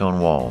made any stone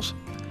walls.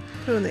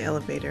 Put in the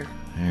elevator.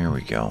 There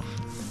we go.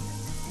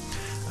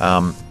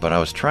 But I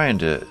was trying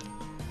to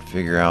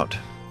figure out...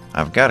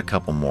 I've got a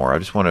couple more. I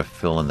just want to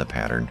fill in the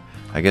pattern.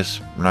 I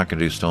guess we're not going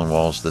to do stone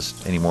walls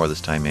anymore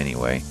this time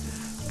anyway.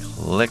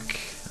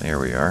 Click. There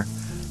we are.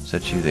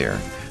 Set you there.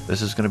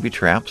 This is going to be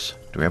traps.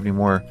 Do we have any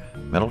more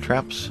metal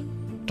traps?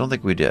 Don't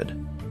think we did.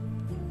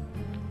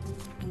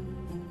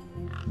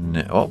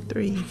 No. Oh,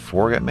 3.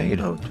 4 got made.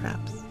 Oh,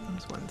 traps.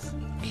 Those ones.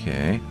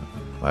 Okay.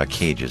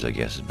 Cages, I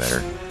guess, is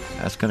better.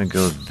 That's going to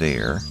go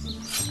there.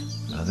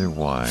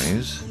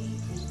 Otherwise,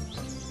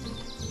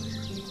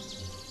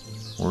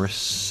 we're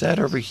set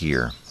over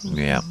here.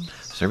 Yeah.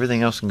 So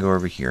everything else can go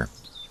over here.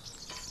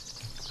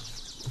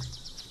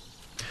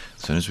 As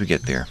soon as we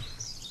get there.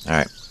 All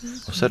right.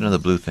 We'll set another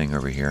blue thing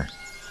over here.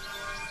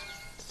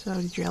 So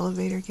did your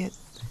elevator get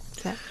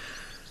set?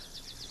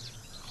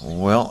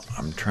 Well,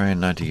 I'm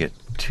trying not to get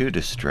too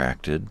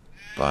distracted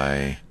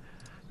by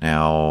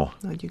now.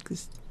 No, you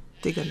just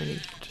dig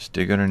underneath. Just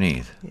dig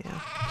underneath. Yeah.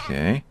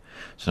 Okay.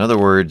 So in other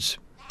words,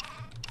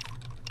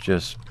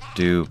 just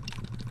do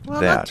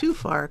well, that. Not too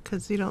far,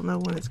 because you don't know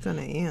when it's going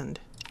to end.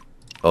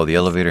 Oh, the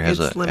elevator has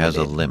It's a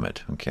limited.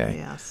 limit. Okay.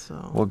 Yeah,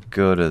 so... We'll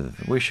go to...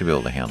 We should be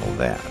able to handle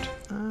that.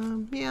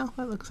 Yeah,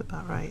 that looks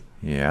about right.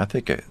 Yeah, I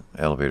think an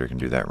elevator can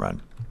do that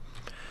run.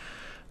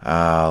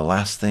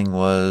 Last thing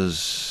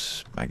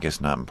was... I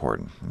guess not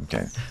important.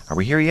 Okay. Are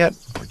we here yet?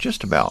 We're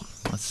just about.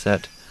 Let's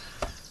set...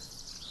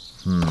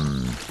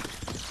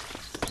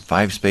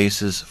 5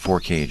 spaces, 4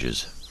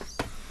 cages.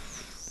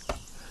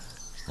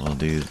 We'll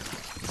do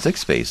 6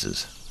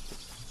 spaces,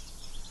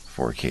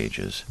 4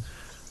 cages.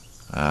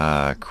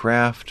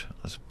 Craft.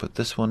 Let's put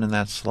this one in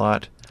that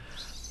slot.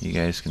 You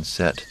guys can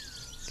set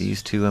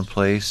these 2 in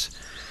place.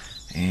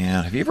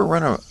 And have you ever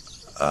run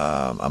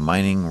a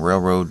mining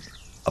railroad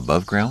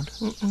above ground?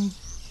 Mm-mm.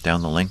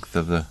 Down the length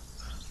of the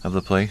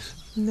place?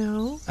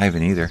 No. I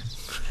haven't either.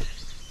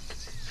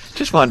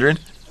 Just wondering.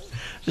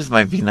 Just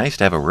might be nice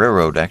to have a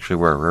railroad actually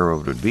where a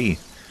railroad would be.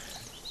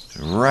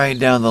 Right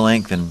down the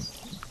length and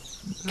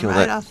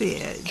Right off the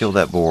edge. Kill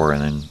that boar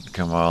and then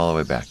come all the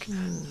way back.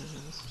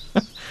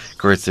 Of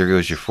course, there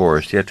goes your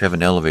forest. You have to have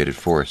an elevated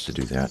forest to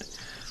do that.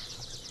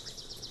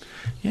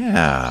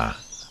 Yeah.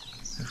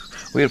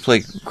 We had to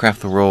play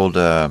Craft the World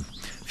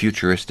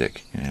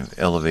futuristic. You know,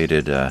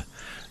 elevated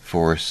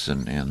forests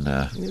and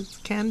it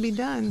can be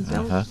done.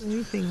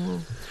 Anything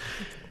will...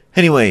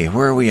 Anyway,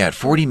 where are we at?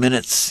 40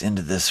 minutes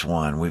into this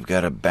one. We've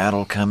got a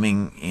battle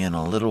coming in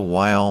a little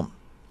while.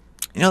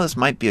 You know, this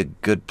might be a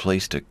good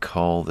place to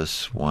call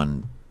this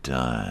one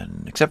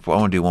done. Except I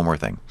want to do one more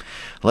thing.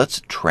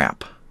 Let's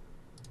trap.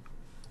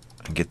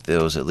 And get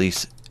those at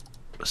least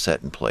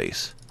set in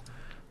place.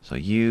 So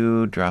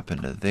you drop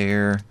into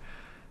there.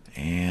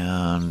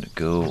 And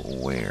go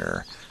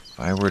where? If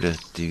I were to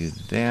do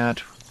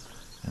that.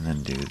 And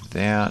then do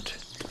that.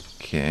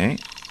 Okay.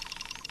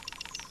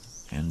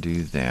 And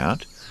do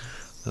that.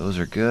 Those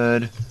are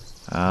good.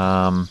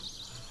 Do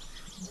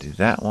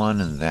that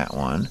one and that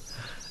one.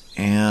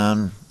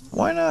 And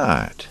why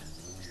not?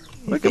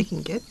 If we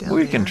can get down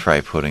We there. can try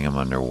putting them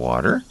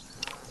underwater.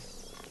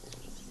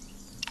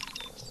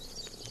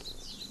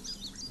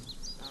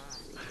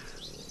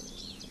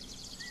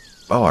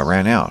 Oh, I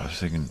ran out. I was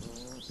thinking,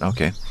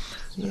 okay.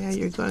 Yeah,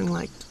 you're going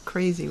like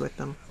crazy with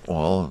them.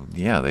 Well,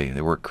 yeah, they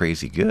work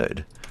crazy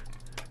good.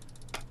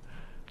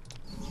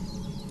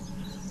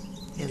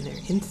 And they're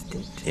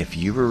instant. If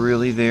you were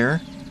really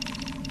there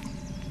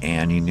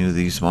and you knew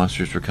these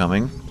monsters were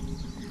coming,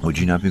 would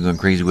you not be going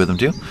crazy with them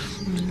too?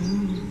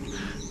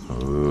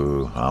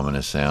 Ooh,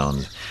 ominous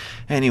sounds.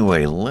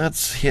 Anyway,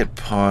 let's hit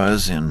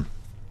pause and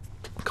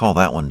call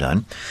that one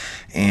done.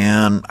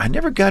 And I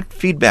never got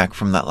feedback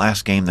from that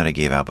last game that I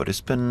gave out, but it's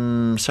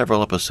been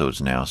several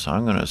episodes now, so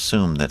I'm going to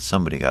assume that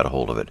somebody got a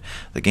hold of it.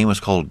 The game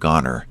was called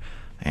Goner,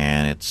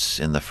 and it's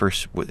in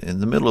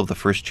the middle of the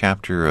first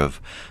chapter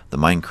of the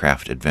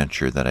Minecraft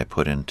adventure that I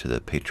put into the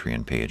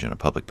Patreon page in a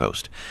public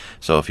post.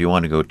 So if you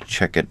want to go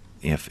check it,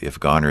 if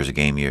Goner is a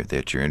game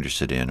that you're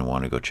interested in and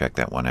want to go check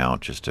that one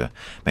out, just to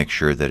make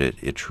sure that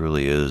it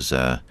truly is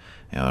no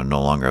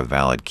longer a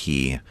valid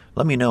key,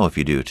 let me know if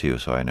you do too,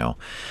 so I know.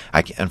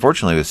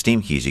 Unfortunately, with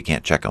Steam keys, you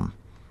can't check them.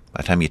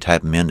 By the time you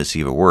type them in to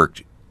see if it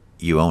worked,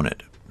 you own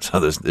it. So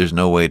there's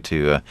no way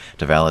to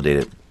validate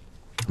it.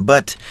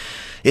 But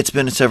it's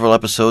been several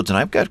episodes, and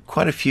I've got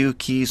quite a few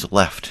keys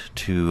left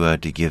to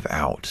give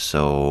out.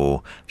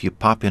 So if you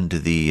pop into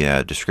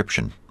the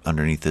description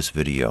underneath this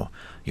video,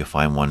 you'll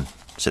find one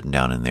sitting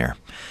down in there.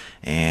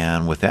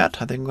 And with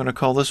that, I think I'm going to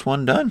call this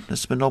one done.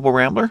 This has been Noble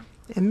Rambler.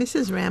 And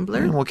Mrs. Rambler.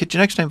 And we'll catch you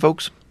next time,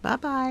 folks.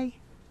 Bye-bye.